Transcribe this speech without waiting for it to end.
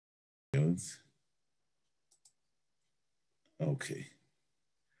moment. Okay.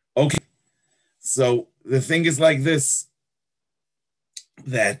 Okay. So the thing is like this,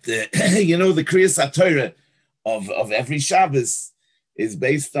 that, the Kriyas HaTorah of every Shabbos is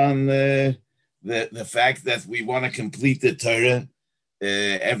based on the fact that we want to complete the Torah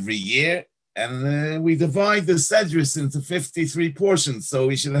every year, and we divide the Sedris into 53 portions. So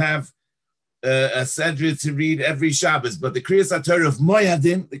we should have a Sedra to read every Shabbos. But the Kriyas HaTorah of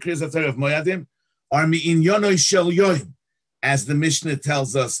Moyadim, are mi'in yonoi shel yoim, as the Mishnah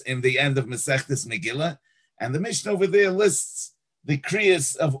tells us in the end of Masechtas Megillah. And the Mishnah over there lists the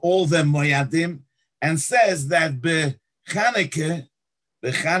Kriyas of all the Moyadim and says that B'Chanukah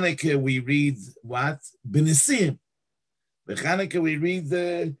we read what? B'Nesim. B'Chanukah we read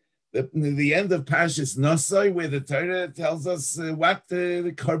the end of Parshas Nosoi, where the Torah tells us what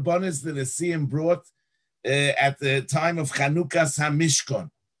the Karbonis the Nesim brought at the time of Chanukah's HaMishkan.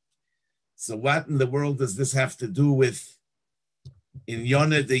 So what in the world does this have to do with in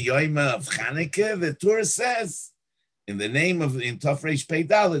Yonah the Yoima of Chanukah? The Torah says, in Tofreish Pei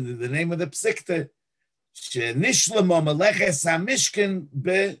Daled, in the name of the Psikta, Shenishlamah Meleches HaMishkan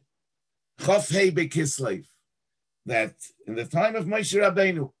B'Chof Hei B'Kislev, that in the time of Moshe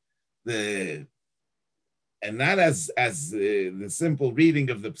Rabbeinu, and not as the simple reading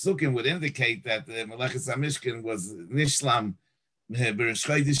of the Psukim would indicate that the Meleches HaMishkan was Nishlam B'Rosh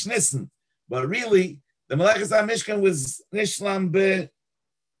Chodesh Nisan, but really the Meleches HaMishkan was Nishlam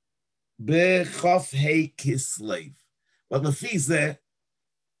B'Chof Hei Kislev. But Lefizeh,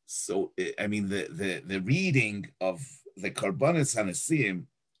 so I mean the reading of the Karbonis HaNesim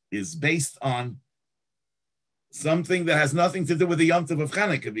is based on something that has nothing to do with the Yom Tov of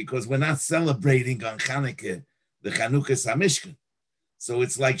Chanukah, because we're not celebrating on Chanukah the Chanukah's HaMishkan. So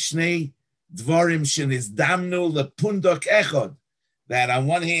it's like Shnei Dvarim Shenizdamnu Lepundok Echod, that on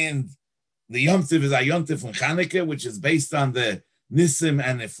one hand, the Yom Tov is a Yom Tov from Chanukah, which is based on the Nisim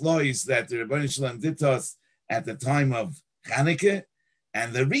and Neflois that the Rebbeinu Shalom did to us at the time of Chanukah,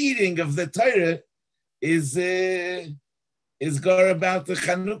 and the reading of the Torah is gar about the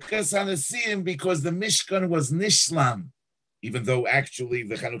Chanukah's HaNesim, because the Mishkan was Nishlam, even though actually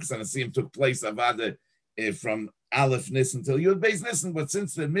the Chanukah's HaNesim took place Avada from Aleph Nis until Yud Beis Nisan, but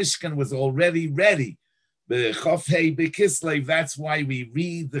since the Mishkan was already ready, the Chof Hei B'Kislev, that's why we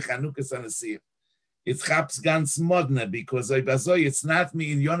read the Chanukah's HaNesim. It's Chaps Gans Modna, because it's not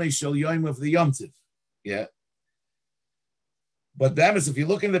me in Yonei Shel Yoim of the Yom Tov. Yeah. But that is, if you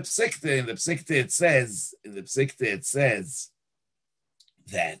look in the Psikta, it says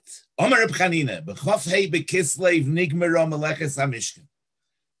that Omer Reb Chanina, B'Chof Hei B'Kislev Nigmera Meleches HaMishkan,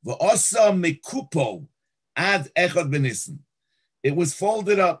 V'osa Mekupo Ad Echad B'Nisan. It was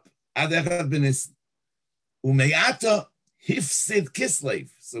folded up Ad Echad B'Nisan. Umeata Hifsid Kislev.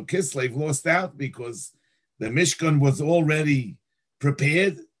 So Kislev lost out because the Mishkan was already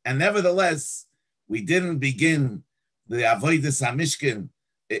prepared, and nevertheless, we didn't begin the Avodas HaMishkan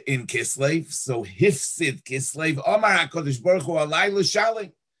in Kislev. So Hifsid Kislev. Omar HaKadosh Baruch Hu Alai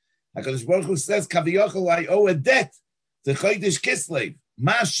L'Shalim. HaKadosh Baruch Hu says, Kaviyachol, I owe a debt to Chodesh Kislev.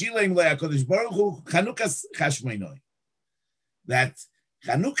 Ma Shilem Le HaKadosh Baruch Hu Chanukah's Chashmonoi. That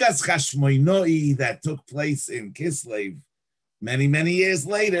Chanukah's Chashmonoi that took place in Kislev many, many years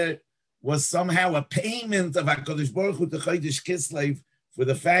later was somehow a payment of HaKadosh Baruch Hu to Chodesh Kislev for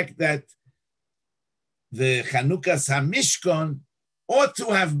the fact that the Chanukah's HaMishkan ought to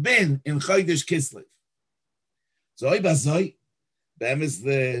have been in Chodesh Kislev. So Oibazoi, them is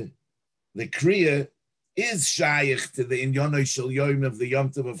the Kriya is shaykh to the Inyanoi Shel Yom of the Yom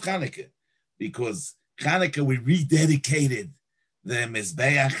Tov of Chanukah, because Chanukah we rededicated the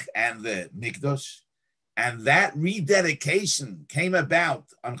Mizbeach and the Mikdosh, and that rededication came about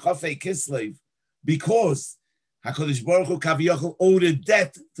on Chofei Kislev because HaKadosh Baruch Hu Kaviyachol owed a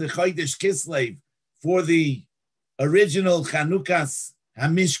debt to Chodesh Kislev for the original Chanukah's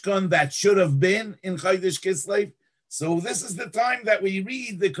HaMishkan that should have been in Chodesh Kislev. So this is the time that we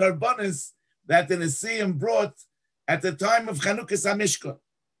read the Karbonis that the Nesiim brought at the time of Chanukah's HaMishkan.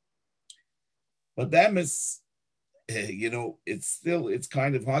 But that is, it's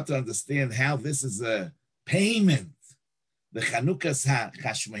kind of hard to understand how this is a payment. The Chanukah's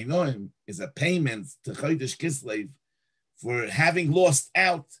HaChashmonoim is a payment to Chodesh Kislev for having lost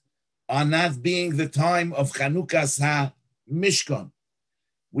out on not being the time of Chanukah's HaMishkan.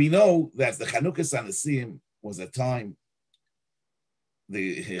 We know that the Chanukah's HaNesim was a time,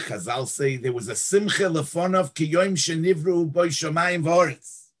 the Chazal say, there was a simcha lefonov ki yom shenivru boi shomayim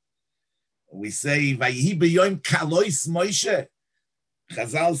v'oretz. We say, vayihi b'yom kalois Moshe.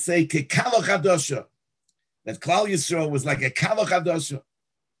 Chazal say, ke kaloch hadosha. That Klal Yisrael was like a kaloch hadosha.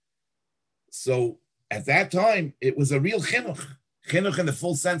 So at that time, it was a real chinuch. Chinuch in the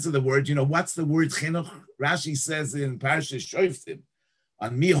full sense of the word. You know, what's the word chinuch? Rashi says in parsha Shoftim,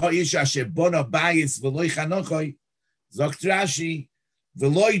 on mi ha'ish asher bona bayis v'loi chanochoi, zokt Rashi,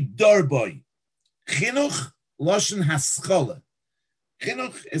 v'loi dorboy. Chinuch, loshen haschola.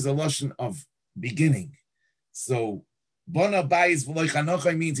 Chinuch is a loshen of beginning. So, bona bayis v'loi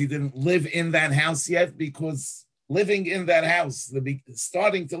chanochoi means he didn't live in that house yet, because living in that house,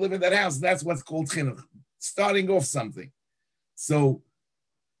 starting to live in that house, that's what's called chinuch, starting off something. So,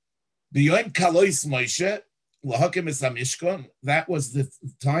 b'yoim kalois Moshe, lahakim es hamishkan, that was the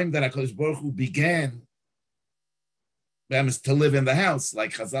time that HaKadosh Baruch Hu began to live in the house.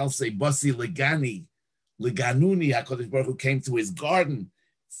 Like Chazal say, basi legani, leganuni, HaKadosh Baruch Hu came to his garden,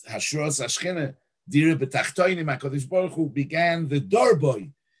 hashros hashchina, dira b'tachtoinim, HaKadosh Baruch Hu began the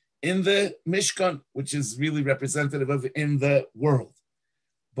dorboy in the Mishkan, which is really representative of in the world.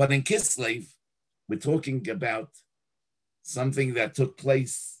 But in Kislev, we're talking about something that took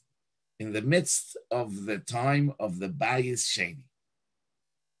place in the midst of the time of the Bayis Sheni.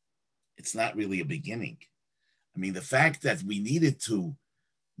 It's not really a beginning. I mean, the fact that we needed to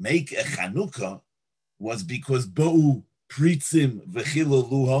make a Chanukah was because Bo'u Pritzim V'chilu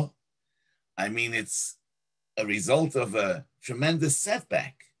Luha. I mean, it's a result of a tremendous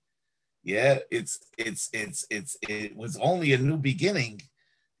setback. Yeah, it was only a new beginning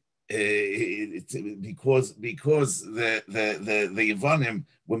because the Yevonim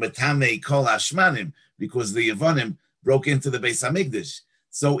were metamei kol hashmanim, because the Yevonim broke into the Beis Hamikdash.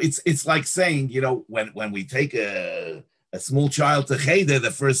 So it's like saying, you know, when we take a small child to Cheder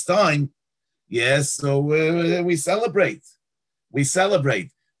the first time, yes, so we celebrate.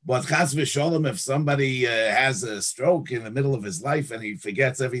 But chas v'sholom, if somebody has a stroke in the middle of his life and he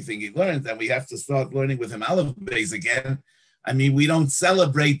forgets everything he learned, and we have to start learning with him Aleph Beis again, I mean, we don't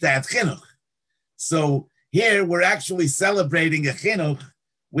celebrate that chinuch. So here we're actually celebrating a chinuch,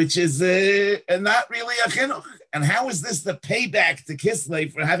 which is not really a chinuch. And how is this the payback to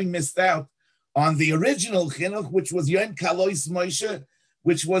Kislev for having missed out on the original chinuch, which was Yom Kalois Moshe,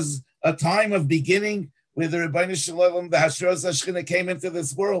 which was a time of beginning, where the Rebbeinu Shalom, the Hashros Hashchina, came into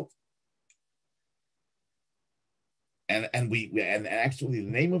this world. And actually the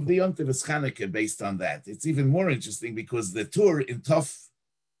name of the Yom Tov is Chanukah based on that. It's even more interesting because the Tur in Tov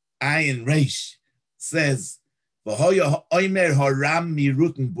Ayin Reish says, V'hoya oimer haram mi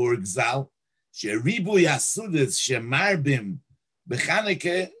Rutenburg zal, sheribu yasudas shemarbim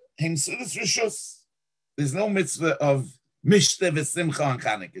b'Chanukah hem sudas rishus. There's no mitzvah of mishte v'simcha on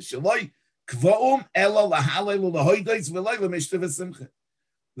Chanukah. Shaloi Kvaum ela lahalel lahoides v'loy lemishta v'simcha.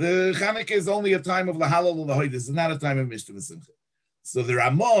 The Chanukah is only a time of lahalel lahoides. It's not a time of mishta v'simcha. So the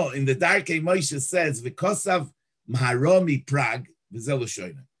Ramah in the Darkei Moshe says v'kosav maharomi Prague v'zelu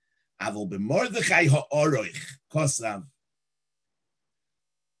shoyna. Avol b'mordechai ha'oroich kosav.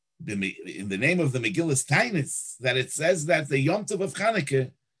 In the name of the Megillus Tainis, that it says that the Yom Tov of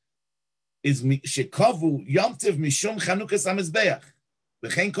Chanukah is shekavu Yom Tov mishum Chanukah samizbeach.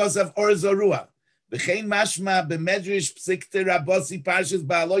 V'chein kosav or zorua. V'chein mashma b'medrish psikte rabosi parshas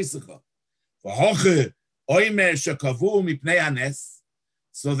ba'aloisecha. V'hoche oimer shekavu mipnei anes.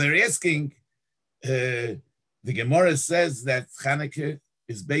 So they're asking, the Gemara says that Chanukah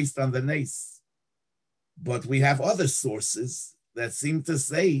is based on the nes. But we have other sources that seem to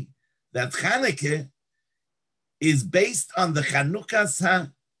say that Chanukah is based on the Chanukah's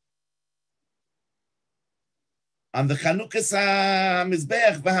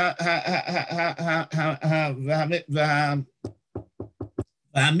Mizbeach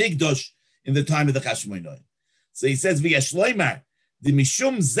v'hamigdosh in the time of the Chashmonaim. So he says, "V'yashloimar the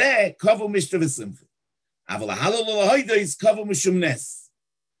mishum zeh kavu mishta v'simcha, aval halal l'hoidos kavu mishum nes.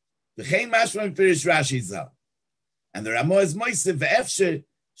 V'chein mashma pirish Rashi zal, and the Ramah is moisev v'efshe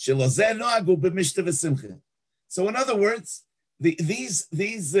shelozeh noagu b'mishta v'simcha." So in other words, these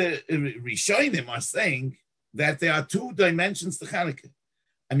Rishonim are saying that there are two dimensions to Chanukah.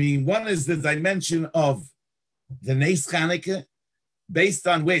 I mean, one is the dimension of the Nes Chanukah, based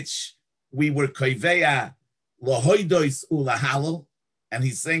on which we were koiveya lahoidos ulahalal, and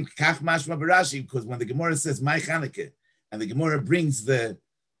he's saying kach mashma barashi, because when the Gemara says my Chanukah, and the Gemara brings the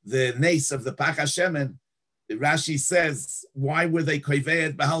Nes of the Pach Hashemen, Rashi says, why were they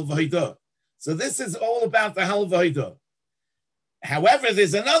koiveya bahal v'hoidah? So this is all about the hal v'hoidah. However,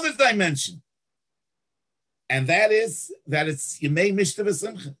 there's another dimension, and that is that it's Yemei Mishta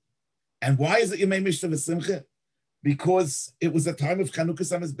V'Simcha. And why is it Yemei Mishta V'Simcha? Because it was a time of Chanukah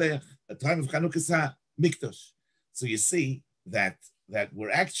Samizbeach, a time of Chanukah Mikdash. So you see that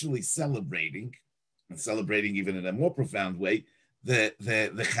we're actually celebrating, and celebrating even in a more profound way, the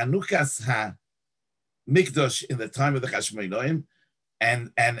Chanukah's mikdash in the time of the Chashmonaim,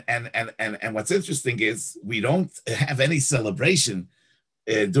 and what's interesting is we don't have any celebration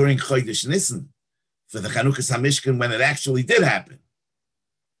during Chodesh Nisan for the Chanukah's HaMishkan when it actually did happen.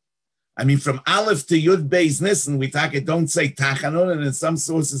 I mean, from Aleph to Yud Beis Nisan, we don't say Tachanun, and in some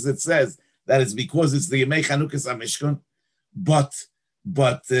sources it says that it's because it's the Yemei Chanukah's HaMishkan, but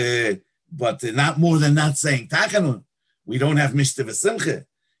not more than not saying Tachanun. We don't have Mishta V'Simcha.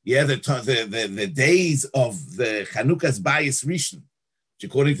 Yeah, the days of the Chanukah's Bayis Rishon, which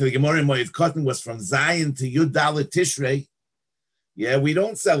according to the Gemara in Moed Katan was from Zion to Yud Dalet Tishrei. Yeah, we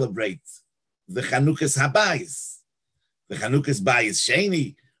don't celebrate the Chanukah's Habayis. The Chanukah's Bayis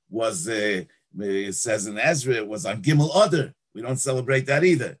Sheni was, it says in Ezra, it was on Gimel Adar. We don't celebrate that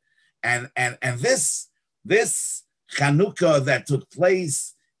either. And this Chanukah that took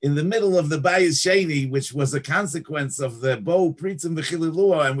place in the middle of the Bayis Sheni, which was a consequence of the Bo Pritzim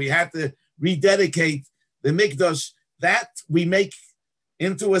V'Chilulua, and we had to rededicate the Mikdash, that we make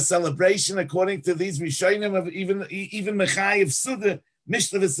into a celebration according to these Rishonim of even Mechayev Suda,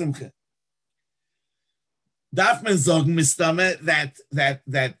 Mishta V'Simcha. Darf man sagen, Mistame,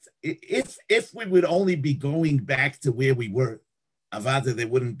 that if we would only be going back to where we were, Avada, there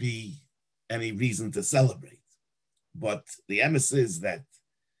wouldn't be any reason to celebrate. But the emes is that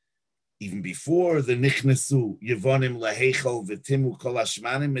even before the Nichnesu, Yevonim Lahechol V'Timu Kol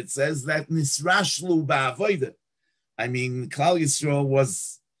Hashmanim, it says that Nisrashlu Ba'avoida. I mean, Klal Yisrael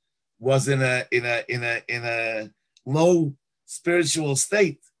was in a low spiritual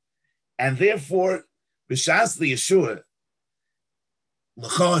state, and therefore, b'shas the Yeshua,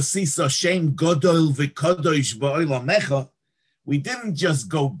 L'cha Asisa Shem Godol V'Kadosh Ba'Olamecha, we didn't just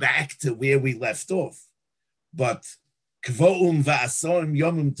go back to where we left off, but Kvo'um Va'asorim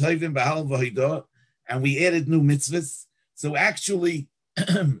Yomim Tovim B'Hal V'Hodah, and we added new mitzvahs. So actually,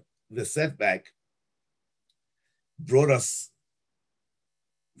 the setback brought us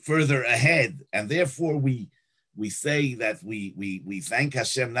further ahead, and therefore we say that we thank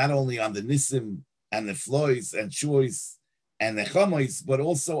Hashem not only on the Nisim and the Flois and Shuos and the Chomois, but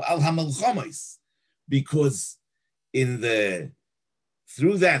also Al Hamel Chomois, because through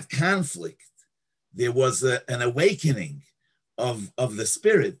that conflict there was an awakening of the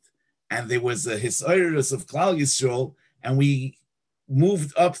spirit, and there was a hisayrus of Klal Yisrael, and we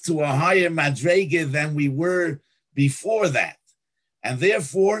moved up to a higher madrega than we were before that. And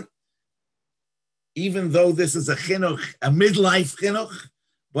therefore, even though this is a chinuch, a midlife chinuch,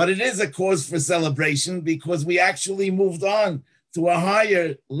 but it is a cause for celebration because we actually moved on to a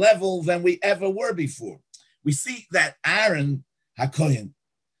higher level than we ever were before. We see that Aaron HaKohen,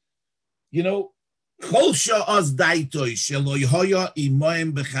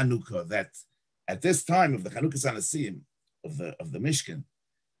 that at this time of the Chanukah's Anasim, of the Mishkan,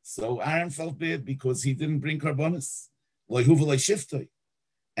 so Aaron felt bad because he didn't bring karbonis. And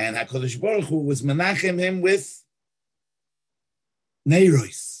HaKadosh Baruch Hu was menachem him with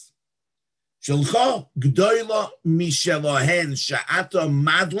neiros. Shalcha gdoila mishelahen sha'ata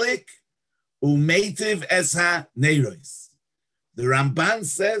madlik umetiv es ha-neiros. The Ramban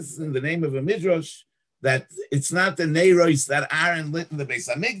says in the name of a midrash that it's not the neiros that Aaron lit in the Beis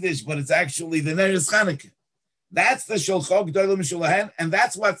HaMikdash, but it's actually the neiros Chanukah. That's the Shalcha gdoila mishelahen, and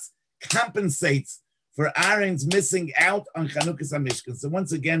that's what compensates for Aaron's missing out on Chanukah's HaMishkan. So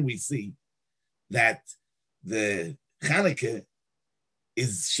once again, we see that the Chanukah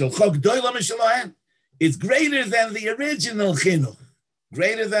is Shalcha Gdoila Mishalahen. It's greater than the original Chinuch,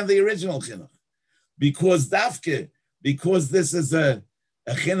 because this is a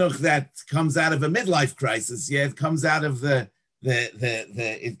Chinuch that comes out of a midlife crisis. Yeah, it comes out of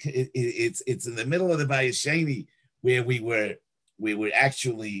it's in the middle of the Bayis Sheni where we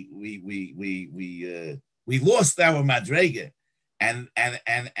lost our madrega, and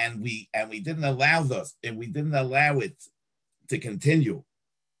we didn't allow it to continue,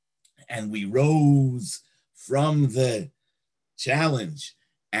 and we rose from the challenge,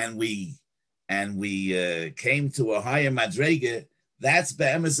 and we came to a higher madrega. That's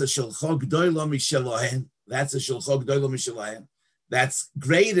be'emes a shalcha gdoila mishalahen. That's a shalcha gdoila mishalahen. That's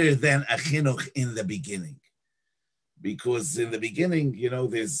greater than a chinuch in the beginning. Because in the beginning,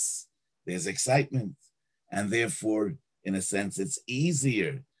 there's excitement, and therefore, in a sense, it's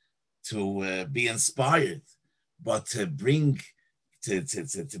easier to be inspired. But to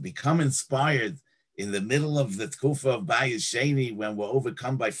become inspired in the middle of the tkufa of Bayis Sheni, when we're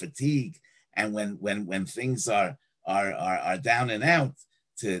overcome by fatigue, and when things are down and out,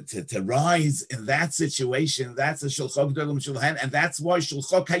 to rise in that situation, that's a shulchok d'olam shulhan, and that's why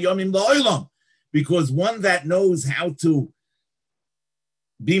shulchok hayomim la'olam. Because one that knows how to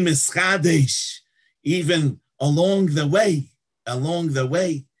be mischadesh, even along the way,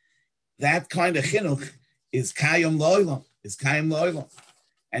 that kind of chinuch is kayam lo'olam,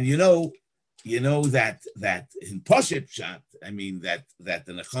 And you know that in Poshet Pshat, I mean that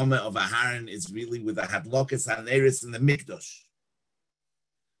the nechama of Aharon is really with the hadlokas haneris in the mikdash.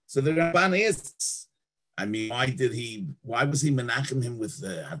 So the Ramban is, I mean, why was he menachem him with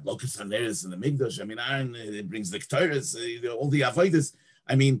the hadlokas haneris in the mikdash? I mean, Aaron, it brings the ketores, all the avodas.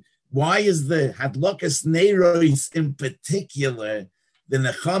 I mean, why is the hadlokas neros in particular the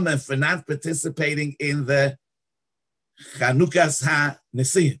nechama for not participating in the Chanukah's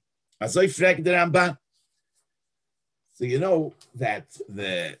ha-nesiyim? So you know that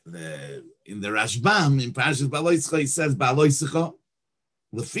in the Rashbam in Parshas Baloischa he says Baloischa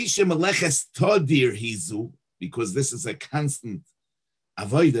Lefisha Meleches Todir Hizu, because this is a constant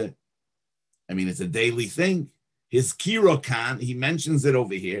avodah. I mean, it's a daily thing. His Kirokan, he mentions it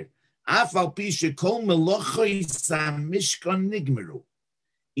over here. Afal Pisha Kol Melochos HaMishkan Nigmeru.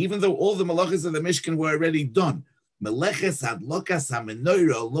 Even though all the melachos of the Mishkan were already done. Meleches hadlokas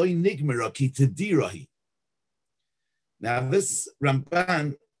hamenorah loy nigmera ki tedirahi. Now this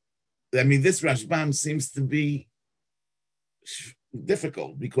Rashbam seems to be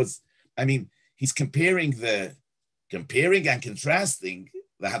difficult because, I mean, he's comparing and contrasting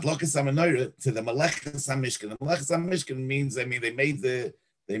the hadlokas hamenorah to the meleches hamishkan. The meleches hamishkan means, I mean, they made the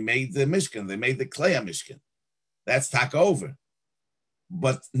Mishkan, they made the klei hamishkan. That's tak over.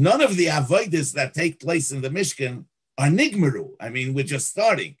 But none of the avodas that take place in the Mishkan are nigmeru. I mean, we're just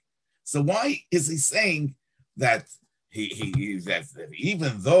starting. So why is he saying that that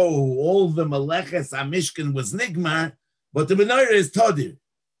even though all the meleches hamishkan was nigmar, but the menorah is todir?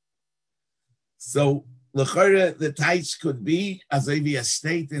 So l'chora the taich could be as a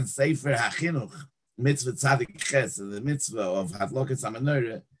state in Sefer HaChinuch, mitzvah tzadik ches, the mitzvah of hadlokas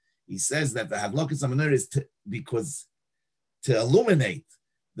hamenorah. He says that the hadlokas hamenorah is because to illuminate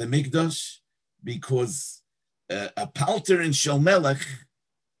the mikdash, because a palter in Shalmelech,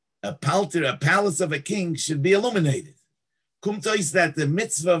 a palace of a king should be illuminated. Kumto is that the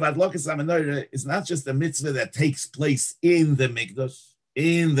mitzvah of hadlokas hamenorah is not just a mitzvah that takes place in the mikdash,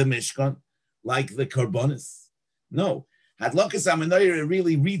 in the mishkan, like the korbanos. No, hadlokas hamenorah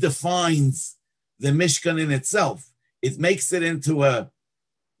really redefines the mishkan in itself. It makes it into a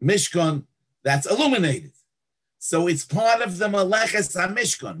mishkan that's illuminated. So it's part of the Meleches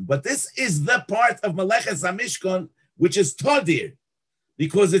HaMishkan. But this is the part of Meleches HaMishkan which is Todir,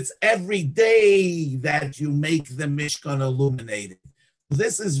 because it's every day that you make the Mishkan illuminated.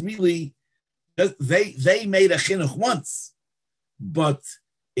 This is really, they made a chinuch once, but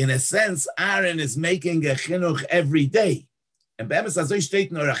in a sense, Aaron is making a chinuch every day. And Be'emes Azoy Shteit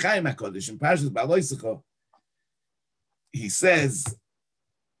in Orach Chaim HaKodesh, in Parshas Baloischa, he says,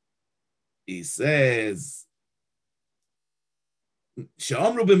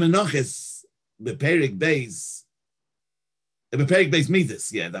 She'omru b'menachos b'perik beis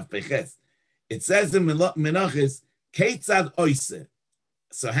midas, daf peches. It says in menachos, keitzad oise.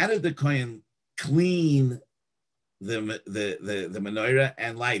 So how did the kohen clean the menorah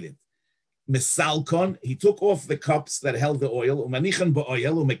and light it? Misalkon, he took off the cups that held the oil. Umanichan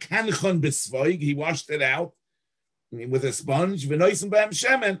ba'oil, umekanchon b'svoig, he washed it out with a sponge. V'noisen b'hem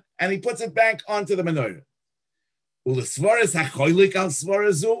shemen, and he puts it back onto the menorah. U'lesvoras hachoylik al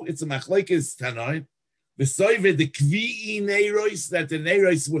svorazu, it's a machlokes tanoim. V'soive the kvi'i neiros, that the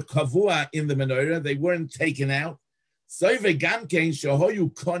neiros were kavua in the menorah, they weren't taken out. Soive gamkein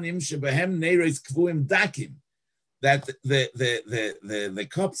shahoyu konim shebehem neiros kvuim dakim, that the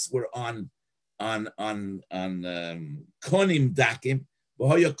cups were on konim dakim.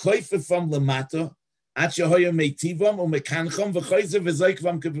 V'hoya koife from lamato. So every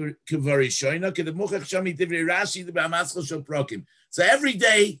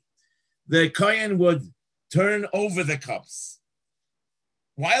day the kohen would turn over the cups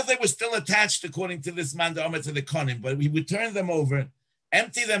while they were still attached according to this mandama to the kohen, but we would turn them over,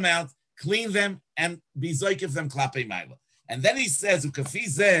 empty them out, clean them, and be zoikif them klape maila. And then he says,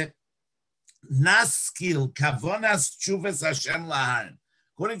 naskil kavonas chuvas Hashem laharon.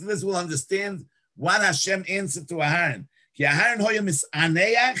 According to this, we'll understand what Hashem answered to Aharon. Ki Aharon hoya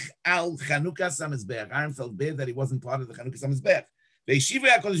misaneach al Chanukah samizbeach. Aharon felt bad that he wasn't part of the Chanukah samizbeach.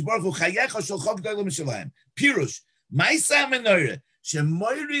 Ve'yeshiva HaKadosh Baruch Hu chayecha shel chok gdolim shelahem. Pirush, ma'isa menorah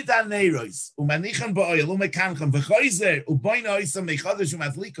shemoirid haneiros umanichan ba'oil umekancham v'choizer uboina oisa mechadosh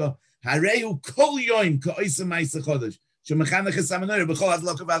umadlika harehu kol yoim ka'oisa ma'isa chodosh shemechanech es hamenorah b'chol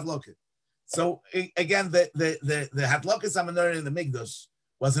hadloka v'hadloka. So again, the hadlokas hamenorah in the Mikdash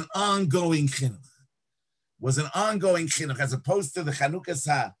was an ongoing chinuch. was an ongoing chinuch, as opposed to the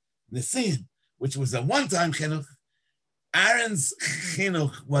Chanukah Nisim, which was a one-time chinuch. Aaron's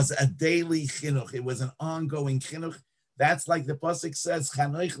chinuch was a daily chinuch. It was an ongoing chinuch. That's like the pasuk says,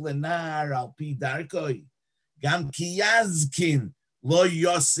 "Chanoich lenar al pi darkoi, gam ki yazkin lo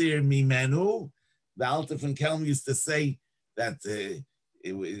yosir mimenu." The Alter from Kelm used to say that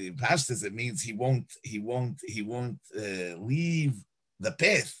Pashtus, it means he won't leave the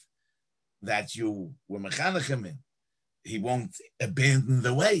path that you were mechanechem in. He won't abandon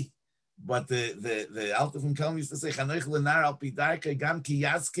the way. But the Alter from Kelm used to say, "Chanoich lenar al pi darkoi, gam ki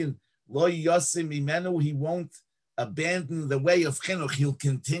yazkin lo yosir mimenu." He won't abandon the way of chinuch. He'll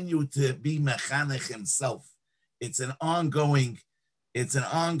continue to be mechanech himself. It's an ongoing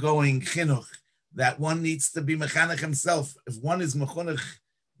chinuch that one needs to be mechanech himself. If one is mechunech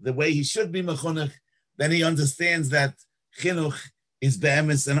the way he should be mechunech, then he understands that chinuch is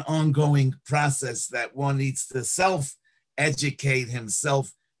be'emes an ongoing process that one needs to self-educate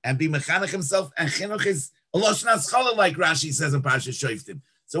himself and be mechanech himself. And chinuch is a lashon haschala, like Rashi says in Parsha Shoftim.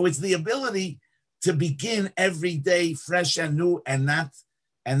 So it's the ability to begin every day fresh and new, and not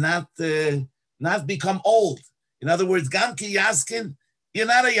become old. In other words, gam ki yaskin, you're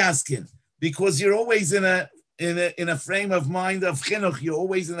not a yaskin because you're always in a frame of mind of chinuch. You're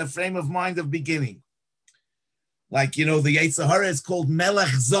always in a frame of mind of beginning. Like, the Yetzer Hara is called melech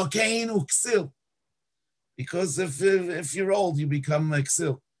zokein uksil, because if you're old, you become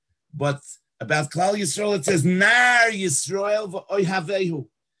ksil. But about Klal Yisrael, it says nar Yisrael v'oy havehu.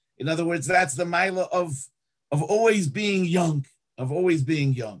 In other words, that's the mila of always being young,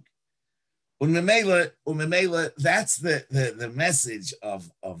 Umemela, that's the message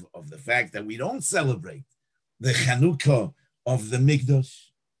of the fact that we don't celebrate the Chanukah of the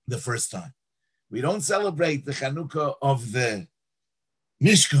Mikdash the first time. We don't celebrate the Chanukah of the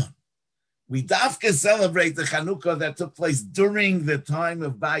Mishkan. We dafka celebrate the Chanukah that took place during the time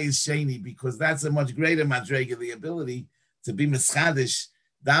of Bayis Sheni, because that's a much greater madrega, the ability to be mischadish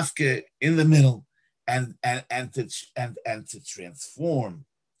dafke in the middle, and to transform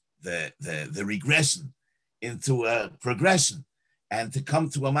the regression into a progression, and to come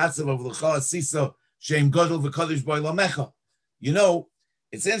to a matzav of l'cha asisa shem gadol v'kadosh bo lamecha.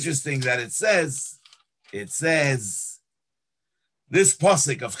 It's interesting that it says this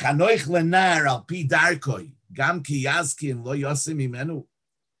pasuk of chanoich lenar al pi darkoi gam ki yazkin lo yosim imenu.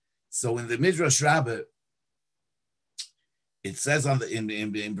 So in the Midrash Rabbah, it says in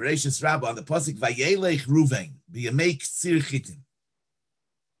Bereshis Rabbah on the pasuk vayelech Ruvain b'yamei ktsir chitim.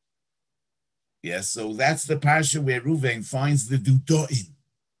 Yes, so that's the parsha where Ruvain finds the dudoim.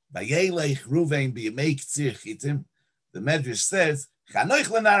 Vayelech Ruvain b'yamei ktsir chitim. The Medrash says chanoich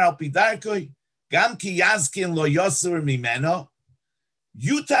lenar al pi darkoi gam ki yazkin lo yosur mimeno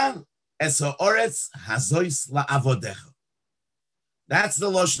yutan es ha'oretz hazois la'avodecha. That's the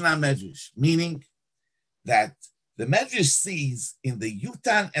Lashon HaMedrash, meaning that the Medrash sees in the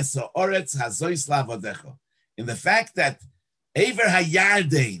Yutan es ha'oretz hazois la'avodecha, in the fact that Ever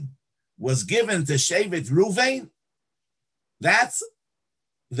HaYarden was given to Shevet Ruvain, that's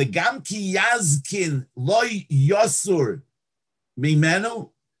the Gam Ki Yazkin Loy Yosur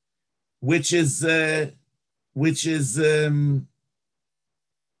Mimenu, which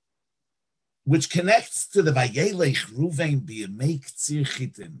connects to the Vayelech Ruvain B'Yamei Ktsir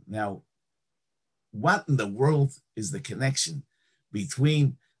Chitim. Now, what in the world is the connection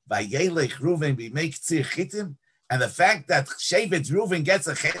between Vayelech Ruvain B'Yamei Ktsir Chitim and the fact that Shevet Ruvain gets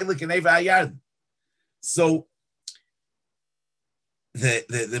a chelik in Ever HaYarden? So the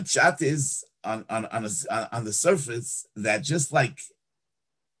pshat is on the surface that just like,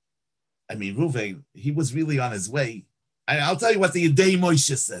 Ruvain, he was really on his way. I'll tell you what the Yedei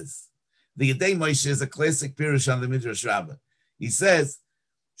Moshe says. The Yedei Moshe is a classic pirush on the Midrash Rabbah. He says,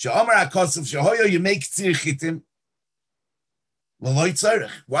 "She'omer hakosuf shehoyo yemei ktsir chitim l'loy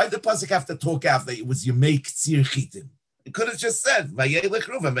tzarech." Why did the pasuk have to talk after it was yemei ktsir chitim? It could have just said vayelech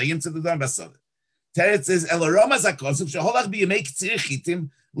Ruvain vayim to the dam basod. Teretz says elaromas hakosuf sheholach b'yemei ktsir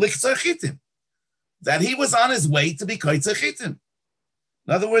chitim l'ktsar chitim, that he was on his way to be koitzer chitim.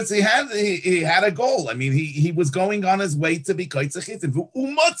 In other words, he had a goal. He was going on his way to be koitzer chitim.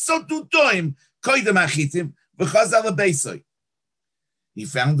 He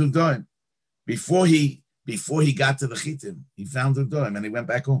found Udoim. Before he got to the chitim, he found Udoim and he went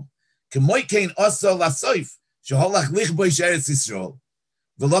back home.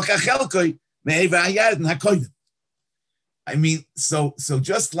 So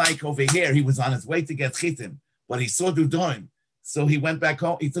just like over here, he was on his way to get chitim, but he saw Udoim. So he went back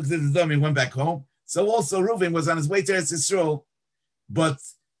home. He took the Dom and went back home. So also Reuven was on his way to Eretz Yisrael, but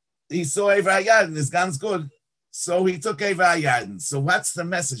he saw Eivah Yarden, his gun's good. So he took Eivah Yarden. So what's the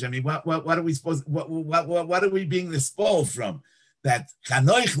message? I mean, what are we supposed, what are we being disposed from? That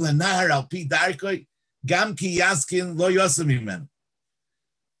Chanoich lenar al pi darkoi, gam ki yaskin lo yosem imen.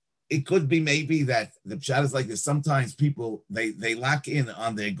 It could be maybe that the pshat is like this. Sometimes people, they lock in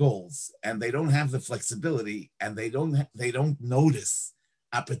on their goals and they don't have the flexibility and they don't notice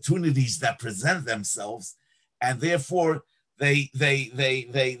opportunities that present themselves, and therefore they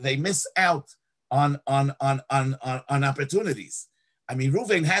miss out on opportunities. I mean,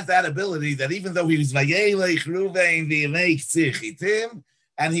 Reuven had that ability that even though he was Vayelech Reuven v'yemei tzichitim,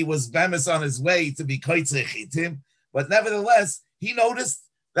 and he was bemis on his way to be koitzichitim, but nevertheless he noticed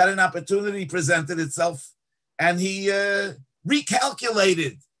that an opportunity presented itself, and he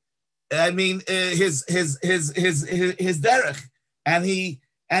recalculated. I mean, his derech, and he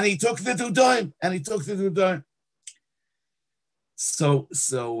took the dudoim, So,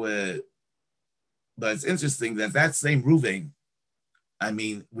 but it's interesting that same Reuven, I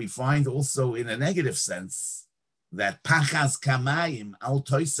mean, we find also in a negative sense that Pachas Kamayim Al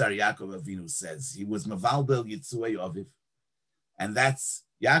Toisar Yaakov Avinu says he was Mavalbel Yitzuei Aviv, and that's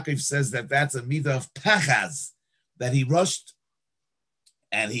Yaakov says that's a midah of Pachas, that he rushed,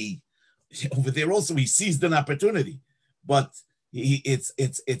 and he over there also he seized an opportunity, but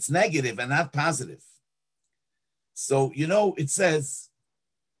it's negative and not positive. So it says.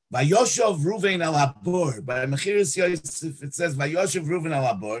 Vayoshav Reuven al Habor. By Mechiras Yosef, it says Vayoshav Reuven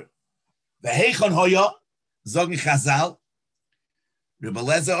al Habor. Veheichon hoya zogen Chazal. Rebbe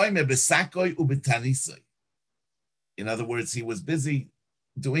Lezer oime besakoi ubetanisoi. In other words, he was busy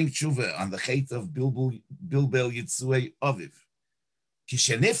doing tshuva on the chet of Bilbel Yitzuei Aviv.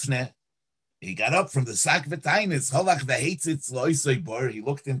 Kishenifne, he got up from the sak v'tainis. Holach v'heitzitz loisoi bor. He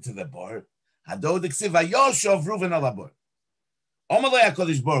looked into the bor. Hadod eksiv Vayoshav Reuven al Habor. Omalei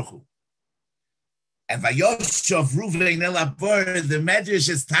HaKadosh Baruch Hu. And Vayoshav Reuven el Habor, the Medrash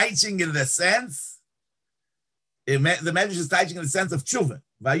is teaching in the sense, the Medrash is teaching in the sense of tshuva.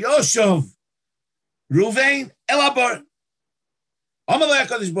 Vayoshav Reuven el Habor. Omalei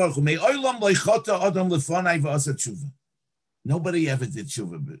HaKadosh Baruch Hu, me'olam loichota adam lefonai v'asa tshuva. Nobody ever did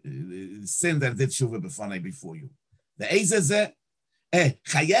tshuva, sinned and did tshuva befonai before you. The Eizeh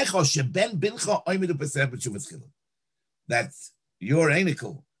chayecha sheben bincha oimedu pesach b'tshuva tchila. That your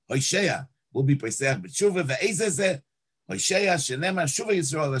anical Hoshea will be Pesach b'tshuva ve'ezezeh Hoshea shenema shuva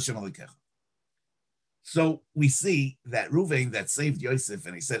Yisrael Hashem Elokecha. So we see that Reuven that saved Yosef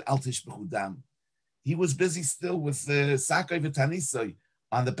and he said Al tishbechu dam, he was busy still with the Sakoi v'Tanisoi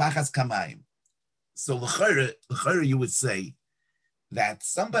on the Pachas Kamayim. So l'chora you would say that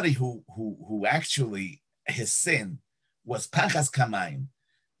somebody who actually his sin was Pachas Kamayim,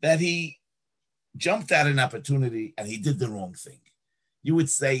 that he jumped at an opportunity and he did the wrong thing. You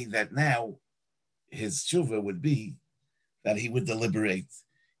would say that now his tshuva would be that he would deliberate.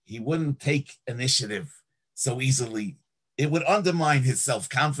 He wouldn't take initiative so easily. It would undermine his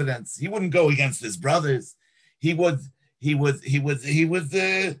self-confidence. He wouldn't go against his brothers. He would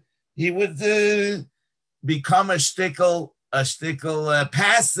become a shtickle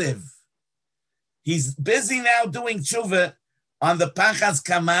passive. He's busy now doing tshuva on the Pachas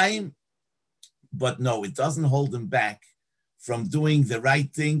Kamayim, but no, it doesn't hold him back from doing the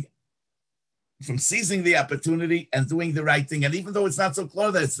right thing, from seizing the opportunity and doing the right thing. And even though it's not so clear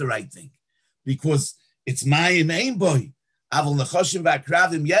that it's the right thing, because it's Mayim Ein Boy, Avol Nechoshim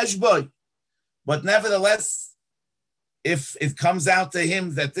V'Akravim Yesh Boy. But nevertheless, if it comes out to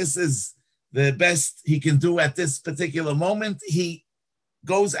him that this is the best he can do at this particular moment, he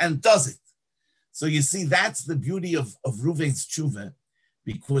goes and does it. So you see, that's the beauty of Reuven's tshuva,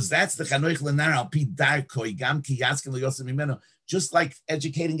 because that's the chanoich lenar al pi darkoi gam ki yaskin lo yosem imeno. Just like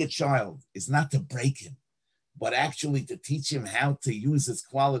educating a child is not to break him, but actually to teach him how to use his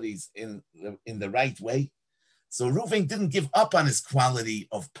qualities in the right way. So Reuven didn't give up on his quality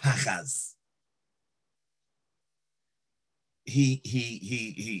of pachas.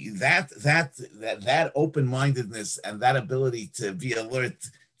 That open-mindedness and that ability to be alert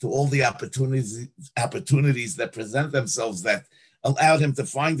to all the opportunities that present themselves that allowed him to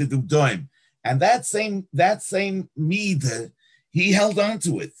find the dudoim. And that same midah, he held on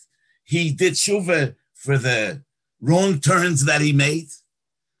to it. He did tshuva for the wrong turns that he made,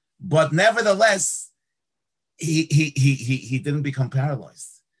 but nevertheless, he didn't become paralyzed.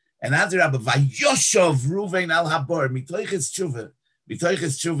 And Adirabba, Vayoshav Reuven al Habor, mitoiches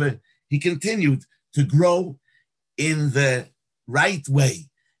tshuva, he continued to grow in the right way.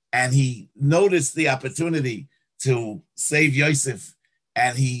 And he noticed the opportunity to save Yosef,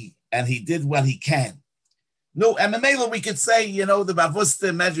 and he did what he can. No, and Mamela, we could say, the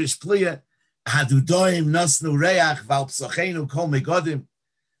Bavusta Medrash Pliya, Hadudoim Nosnu Reach Val Psochenu Kol Megodim,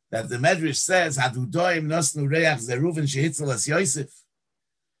 that the Medrash says, Hadudoim Nosnu Reach Zeruven Shehitzel as Yosef,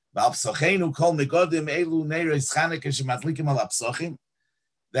 Val Psochenu Kol Megodim Elu Neiros Chanukah Shematlikim Al Psochim,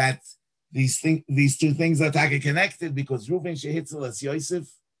 that these two things are connected because Ruven Shehitzel as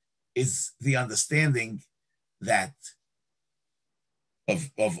Yosef is the understanding that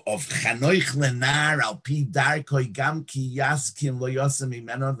of Chanoich Lenar Al Pi Darkoi Gam Ki Yaskim Lo Yosem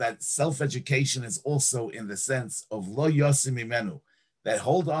Imenu, that self-education is also in the sense of Lo Yosem Imenu, that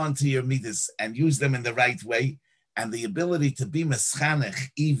hold on to your midas and use them in the right way, and the ability to be meschanech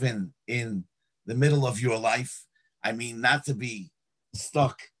even in the middle of your life. I mean, not to be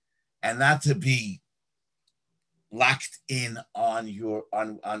stuck and not to be locked in on your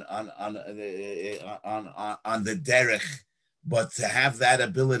on the derech, but to have that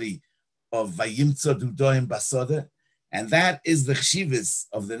ability of vayimtza dudoim basoda, and that is the chshivas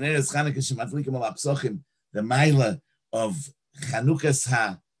of the Neres Chanukah shemadlikim al apsochim, the maila of Chanukah's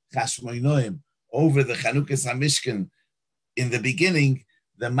ha chashmoinoim over the Chanukah's ha-mishkan in the beginning,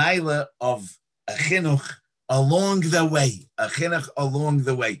 the maila of a chinuch along the way, a chinuch along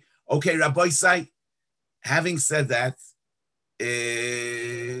the way. Okay, Rabbi Sai, having said that,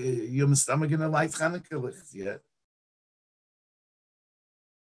 you're going to light Chanukah, yeah?